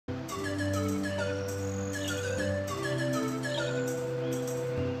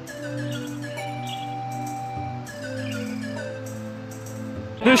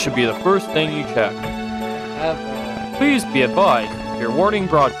This should be the first thing you check. Please be advised, your warning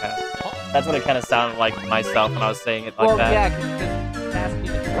broadcast. That's what it kind of sounded like myself when I was saying it like that. Yeah,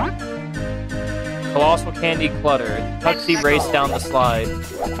 because Colossal candy clutter. Tuxie race down the slide.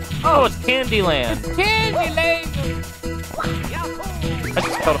 Oh, it's Candyland. Candyland! I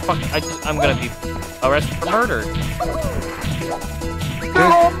just felt a fucking. I'm gonna be arrested for murder.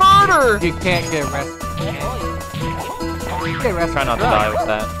 Oh, murder! You can't get arrested. Try not to die with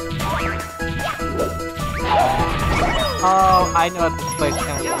that. Oh, I know what this place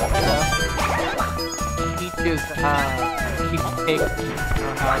kind of looks like. Peach's cake.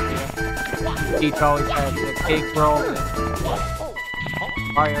 Peach always has the cake roll.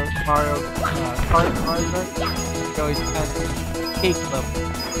 Mario, Kart. He always has the cake level.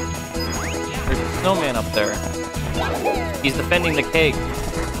 There's a snowman up there. He's defending the cake.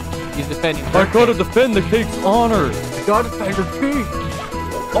 He's defending. I gotta defend the cake's honor. I gotta defend the cake.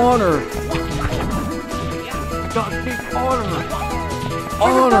 Honor. Gotta take honor.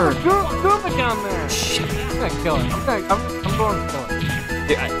 Honor. Zoom it down there. Shit. I'm gonna kill him. I'm going to kill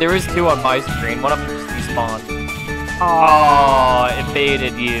him. There is two on my screen. One of them just despawned. Oh, Oh, it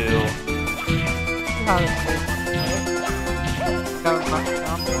baited you.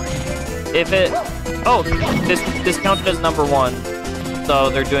 If it... Oh, this counted as number 1. So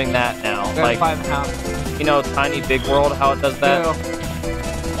they're doing that now. Like, 5.5. you know, Tiny Big World, how it does that?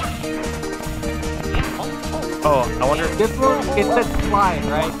 Oh, I wonder... This one, it says slide,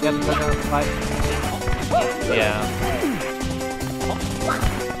 right? You have to go down the slide. Yeah.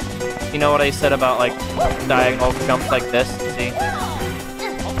 You know what I said about, like, diagonal jumps like this? See?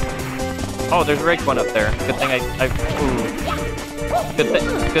 Oh, there's a rig one up there. Good thing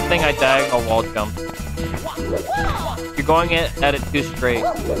Good thing I diagonal wall jumped. You're going at it too straight.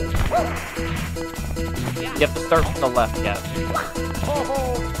 You have to start from the left, yeah.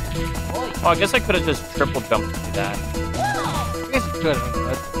 Oh, I guess I could have just triple jumped to do that. I guess you could have,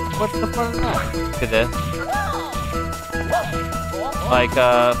 but what's the fun of that? To this. Like,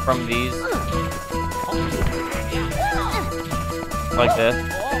 from these. Like this.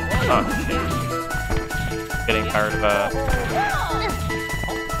 Oh, shit. Getting tired of,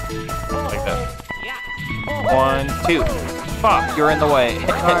 like this. 1, 2. Fuck, you're in the way.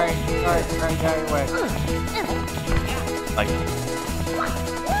 Sorry, got your way. Like,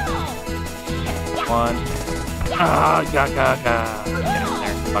 1. Ah, ga. Get in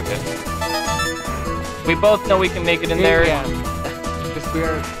there. Fuck it. We both know we can make it in there. Yeah.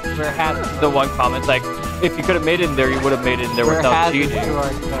 Because we're happy. The one comment's like, if you could have made it in there, you would have made it in there without cheating.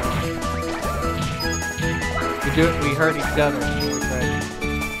 We hurt each other.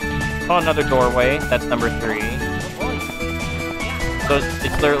 Oh, another doorway. That's number 3. So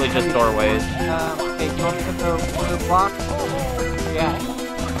it's literally just doorways. Okay, do you want to hit the blue block? Yeah.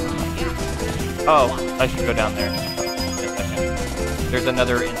 Oh, I should go down there. Just a second. There's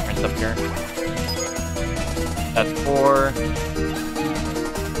another entrance up here. That's 4.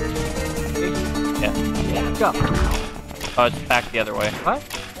 Yeah. Go. Oh, it's back the other way. What?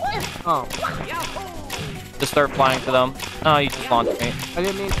 Oh. Just start flying to them. Oh, you just launched me. I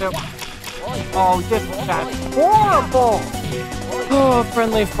didn't mean to. Oh, that's horrible! Oh,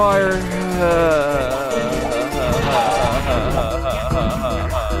 friendly fire.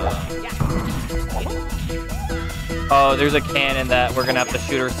 Oh, there's a cannon that we're gonna have to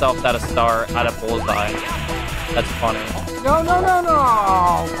shoot ourselves at a star, at a bullseye. That's funny. No!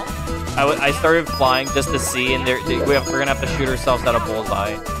 I started flying just to see, and we're gonna have to shoot ourselves at a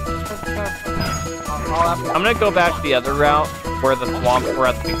bullseye. I'm gonna go back the other route where the thwomps were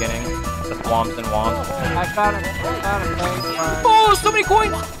at the beginning. The thwomps and womps. I found it. Oh, so many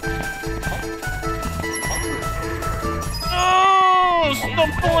coins! Oh, stop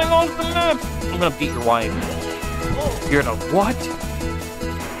falling off the map! I'm gonna beat your wife. You're gonna what?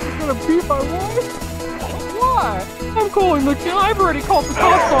 You're gonna beat my wife? What? I'm calling the kill. I've already called the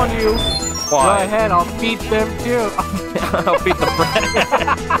cops on you. Why? Go ahead, I'll beat them too. I'll beat the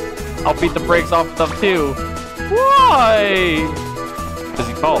I'll beat the brakes off of them too. Why? Because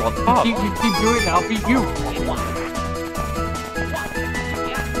you call on top. You keep doing it, I'll beat you.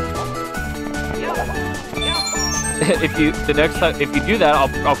 If you do that,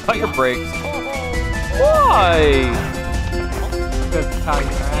 I'll cut your brakes. Why? Because it's how you're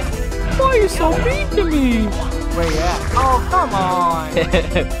at. Why are you so mean to me? Where you at? Oh, come on.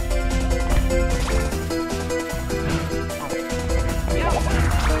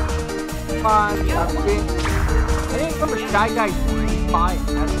 Come on, I didn't remember Shy Guy's 5.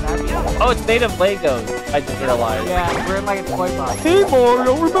 Oh, it's made of Legos. I just realized. Yeah, we're in like a toy box. Hey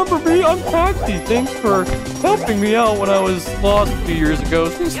Mario, remember me? I'm Taxi. Thanks for helping me out when I was lost a few years ago.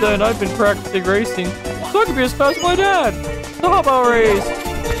 Since then, I've been practicing racing, so I can be as fast as my dad. So how about a race?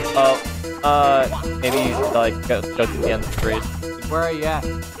 Maybe like go to the end of the race. Where are you at?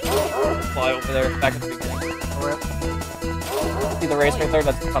 Fly over there, back at the beginning. Where? See the race right there?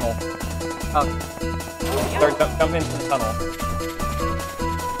 That's the tunnel. Oh. Jump into the tunnel.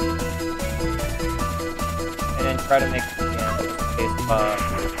 And then try to make it to the end in case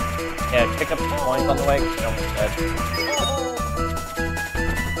yeah, pick up the coins on the way, because you don't get dead.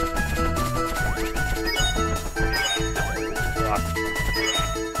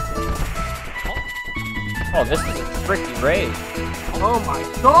 Oh, this is a tricky race. Oh my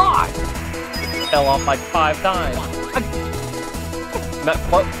god! Fell off like 5 times.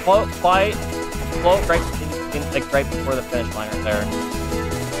 Float right in, like right before the finish line right there.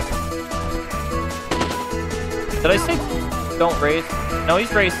 Did I say don't race? No,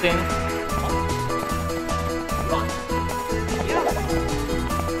 he's racing.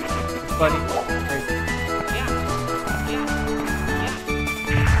 Buddy.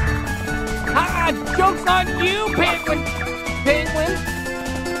 Ah, joke's on you, penguin! Penguin!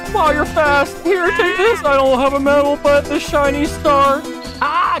 Wow, you're fast. Here, take this. I don't have a medal, but the shiny star.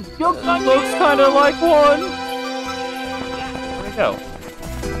 Ah, joke's on you! Looks kind of like one. Where'd it go?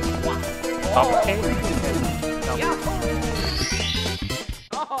 Top of the cave?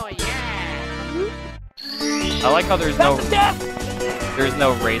 Oh, yeah! I like how there's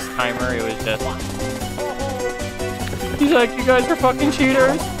no race timer. It was just. He's like, you guys are fucking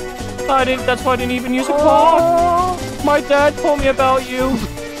cheaters. That's why I didn't even use a clock. My dad told me about you.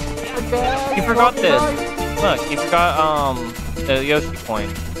 You forgot this. Look, you forgot the Yoshi coin.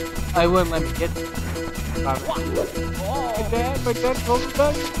 I wouldn't let me get it. My dad told me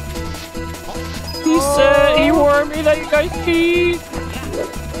that. He said, he warned me that you guys cheat.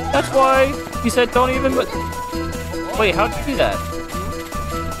 That's why he said don't even. Wait, how'd you do that?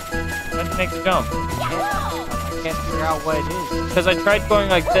 How'd you make the jump? I can't figure out what it is. Because I tried going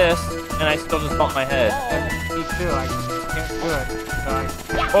like this, and I still just bumped my head. Me too. I can't do it. So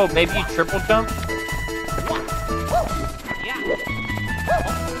Oh, maybe you triple jump?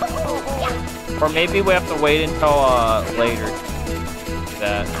 Or maybe we have to wait until later to do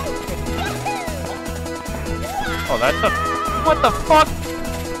that. Oh, that's a... What the fuck?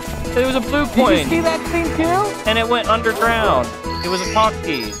 It was a blue coin. Did you see that thing too? And it went underground. It was a talk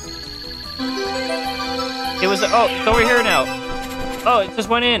key. It was a... Oh, it's over here now. Oh, it just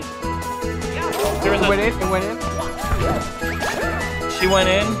went in. There was It went in? It went in? She went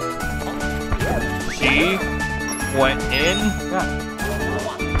in. She went in. Yeah.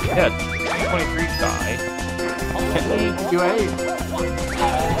 Yeah, 23 guy. Do anything.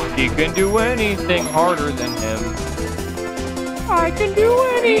 He can do anything harder than him. I can do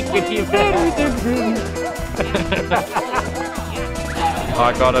anything better than him.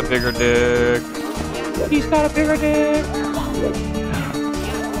 I got a bigger dick. He's got a bigger dick.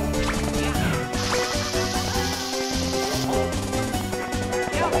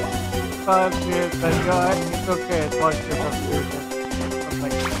 Dude, but God, it's okay. It's like I'm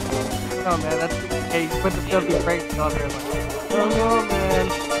like, oh man, that's okay. You put the filthy brakes on there, like, oh no, man.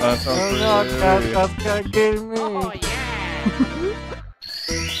 That's Oh no, that's gonna get me. Oh, yeah.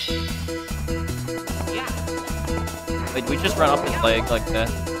 Wait, we just run up his leg like that.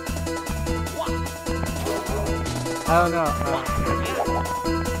 I don't know.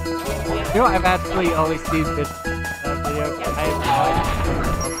 You know, I've actually only seen this video. I have no idea.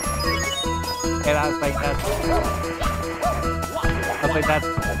 And I was like, that's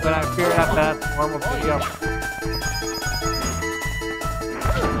when I figured out that's a normal video.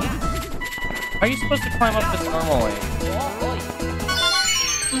 How are you supposed to climb up this normally?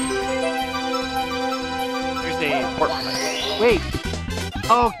 There's a port pipe. Wait.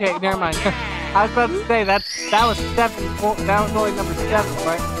 Okay, never mind. I was about to say that was 7. That was only number 7,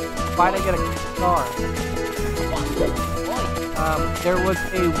 right? Why'd I get a star? There was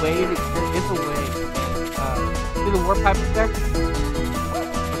a way. There is a way. See the warp pipe right there? Let's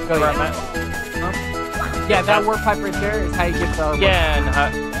go. Where I'm at? Huh? Yeah, that warp pipe right there is how you get the. Yeah, and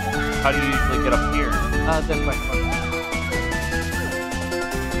how do you usually get up here? This way.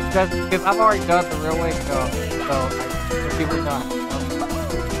 Because I've already done the real way, so let's see we're done.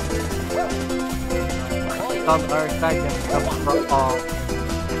 It's on the other side, then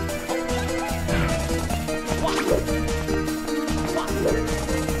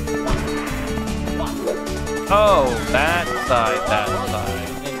Oh, that side.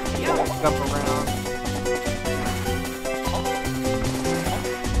 Jump around.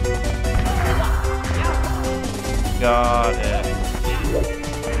 Got it.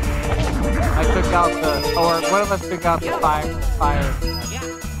 I took out the, or one of us took out the fire.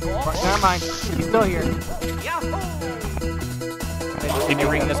 Never mind, he's still here. Did you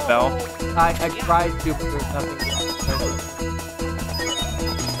ring this bell? I tried to, but there's nothing.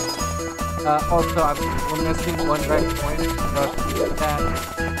 Also, we're missing one red point. So that.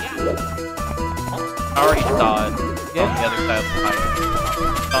 I already saw it. Yeah. On the other side of the pipe.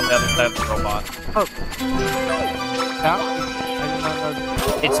 On the other side of the robot. Oh. Yeah.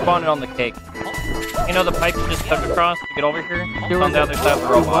 It spawned on the cake. You know the pipe you just took across to get over here? It's on the other side of the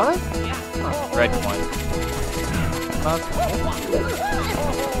robot. What? Red one.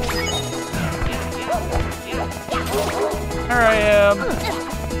 Here I am.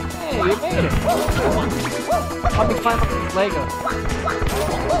 Hey, you made it. Help me climb up these Legos.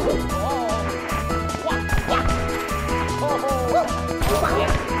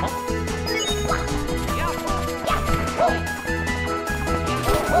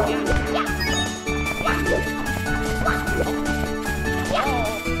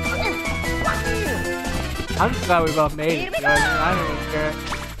 I'm just glad we both made it. You know what I mean? I don't even care.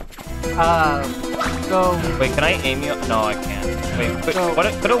 So wait, can I aim you? No, I can't. Wait, could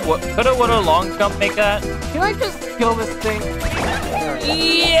a long jump make that? Can I just kill this thing?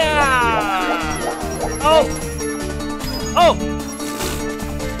 Yeah! Oh! Oh!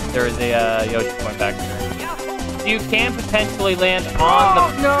 There is a Yoshi going back there. You can potentially land on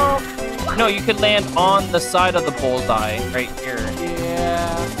the... No! No, you could land on the side of the bullseye right here. Yeah.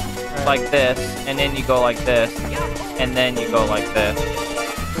 Like this, and then you go like this, and then you go like this.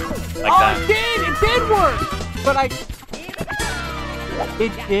 Like that. It did work! But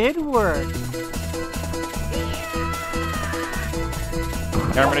it did work.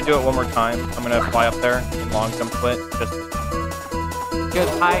 Now I'm gonna do it one more time. I'm gonna fly up there and long jump split. Just because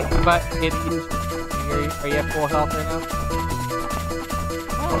but it injured. Are you at full health right now?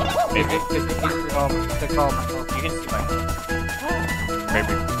 maybe. Because it injured all my health. You can see my health.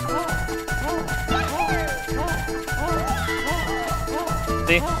 Maybe.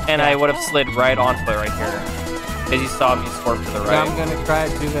 See? And I would have slid right onto it right here. Because you saw me swerve to the right. Yeah, I'm gonna try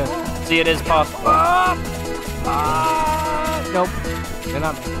to do this. See, it is possible. Nope. You're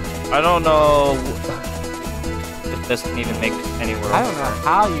not. I don't know if this can even make it anywhere. I don't know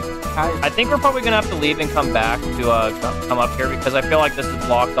how you. I think we're probably gonna have to leave and come back to come up here because I feel like this is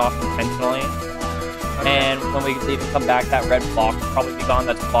blocked off intentionally. Okay. And when we leave and come back, that red block will probably be gone.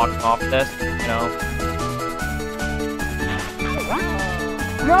 That's blocking off this, you know.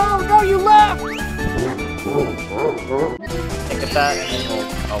 No, you left! Think of that, and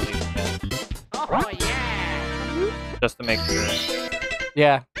then I'll leave again. Oh, yeah! Just to make sure.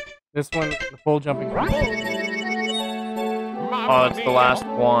 Yeah, this one, the full jumping. Oh, it's the last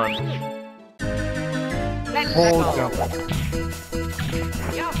one. Full jumping.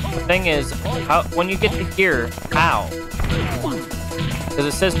 The thing is, when you get to here, how? Because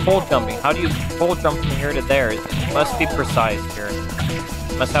it says full jumping. How do you full jump from here to there? It must be precise here.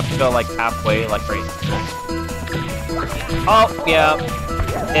 You must have to go like halfway, like right here. Oh, yeah.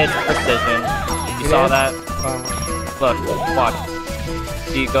 It's precision. You saw that? Look, watch.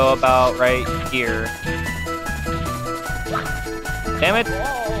 So you go about right here. Damn it!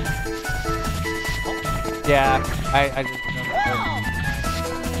 Yeah, I just.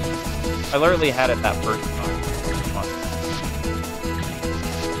 I literally had it that first time.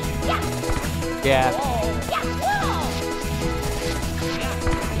 Yeah.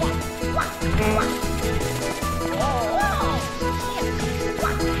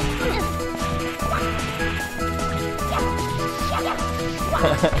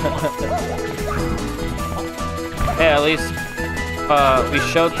 Yeah, at least we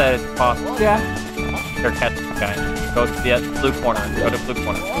showed that it's possible. Yeah. Here, catch this guy. Go to the blue corner. Go to blue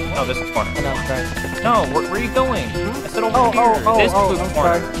corner. No, this is corner. No, sorry. No, where are you going? I said over here. This blue I'm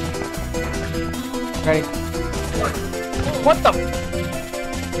corner. sorry. Ready? What the?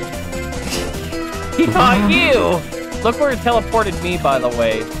 He caught you! Look where it teleported me, by the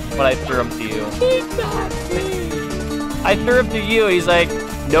way, when I threw him to you. He got me! I threw him to you. He's like,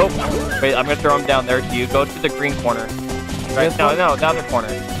 nope. Wait, I'm gonna throw him down there to you. Go to the green corner. Right? No, the other corner.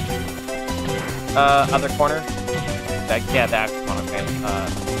 Other corner? Yeah, that one, okay. I'm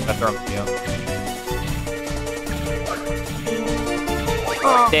gonna throw him to you.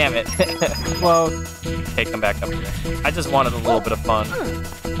 Oh. Damn it. Close. Okay, come back up here. I just wanted a little bit of fun.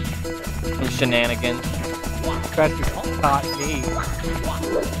 Some shenanigans. Especially caught me.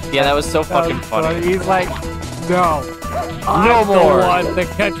 Yeah, that was so fucking funny. He's like, no. No more. The one that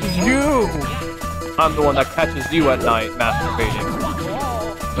catches you. I'm the one that catches you at night, masturbating.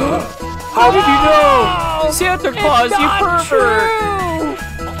 How did you know? Santa Claus, you pervert!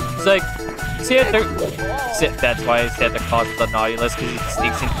 He's like, that's why Santa Claus is on the naughty list, because he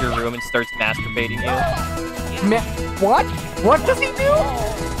sneaks into your room and starts masturbating you. What? What does he do?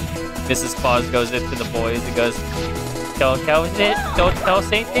 Mrs. Claus goes into the boys and goes, don't tell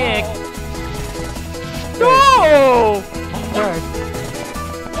Saint Nick. No! Alright.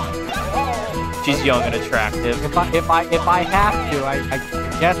 She's young and attractive. If I have to, I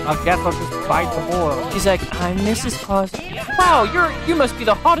guess I'll just bite the bullet. She's like, I'm Mrs. Claus. Wow, you must be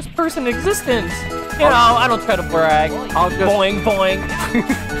the hottest person in existence. You know, I don't try to brag. I'll just boing boing.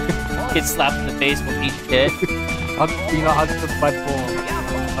 Get slapped in the face with each kid. I'll just bite the bullet.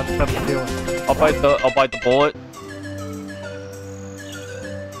 I'll just have to do it. I'll bite the bullet.